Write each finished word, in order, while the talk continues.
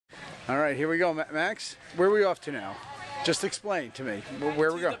All right, here we go, Max. Where are we off to now? Just explain to me. Where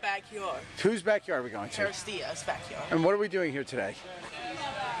are we going? To the backyard. Whose backyard are we going to? Aristia's backyard. And what are we doing here today?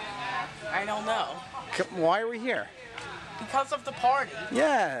 I don't know. Why are we here? Because of the party.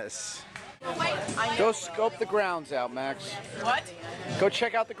 Yes. Go scope the grounds out, Max. What? Go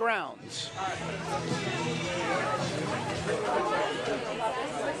check out the grounds.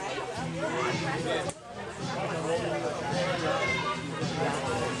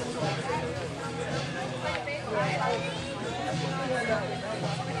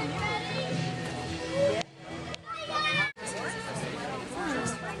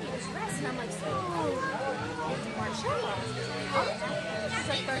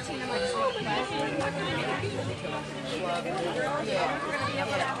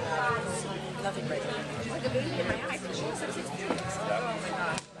 Nothing great.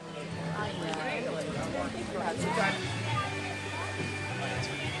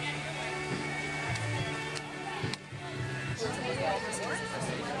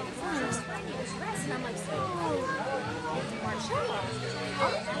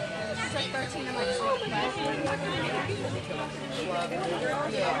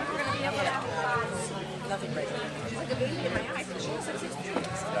 Nothing great. Like a baby in my eyes, and she was 6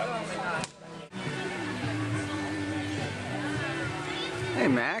 weeks. Oh my god. Hey,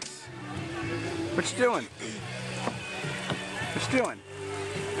 Max. What you doing? What you doing?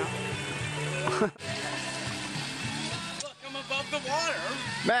 Look, I'm above the water.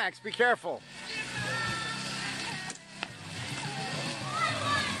 Max, be careful.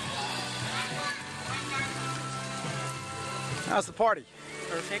 How's the party?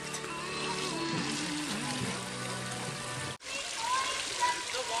 Perfect.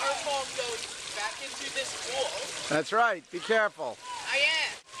 The waterfall goes back into this pool. That's right. Be careful. I am.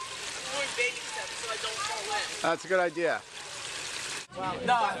 I'm doing baby steps so I don't fall in. That's a good idea.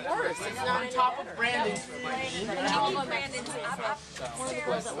 No, of course. It's on top of Brandon's room.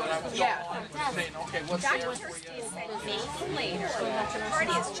 Yeah. Dr. Steve said maybe later. The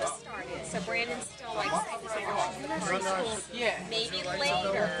party has just started, so Brandon's still like school. Yeah. Maybe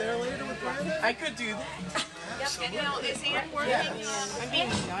later. I could do that. And now, is Ann working? Yes. I'm being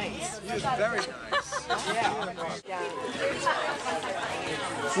nice. Very nice. Yeah.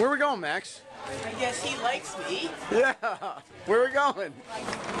 Where are we going, Max? I guess he likes me. Yeah. Where are we going?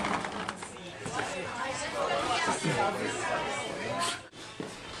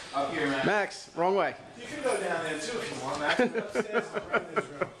 Up here, man. Max, wrong way. You can go down there too if you want, Max. Upstairs in Brendan's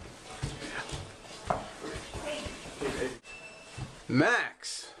room.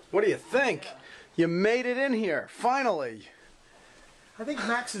 Max, what do you think? You made it in here, finally. I think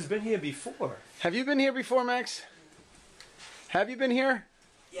Max has been here before. Have you been here before, Max? Have you been here?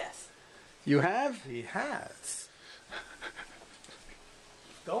 Yes. You have? He has.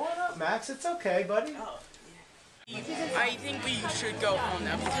 Go on up, Max. It's okay, buddy. Oh. I think we should go home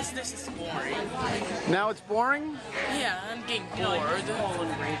now because this is boring. Now it's boring? Yeah, I'm getting bored.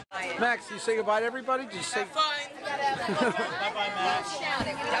 Max, you say goodbye to everybody? Did you say... Have fun. Bye-bye, Max.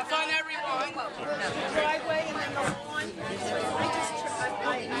 Have fun, everyone.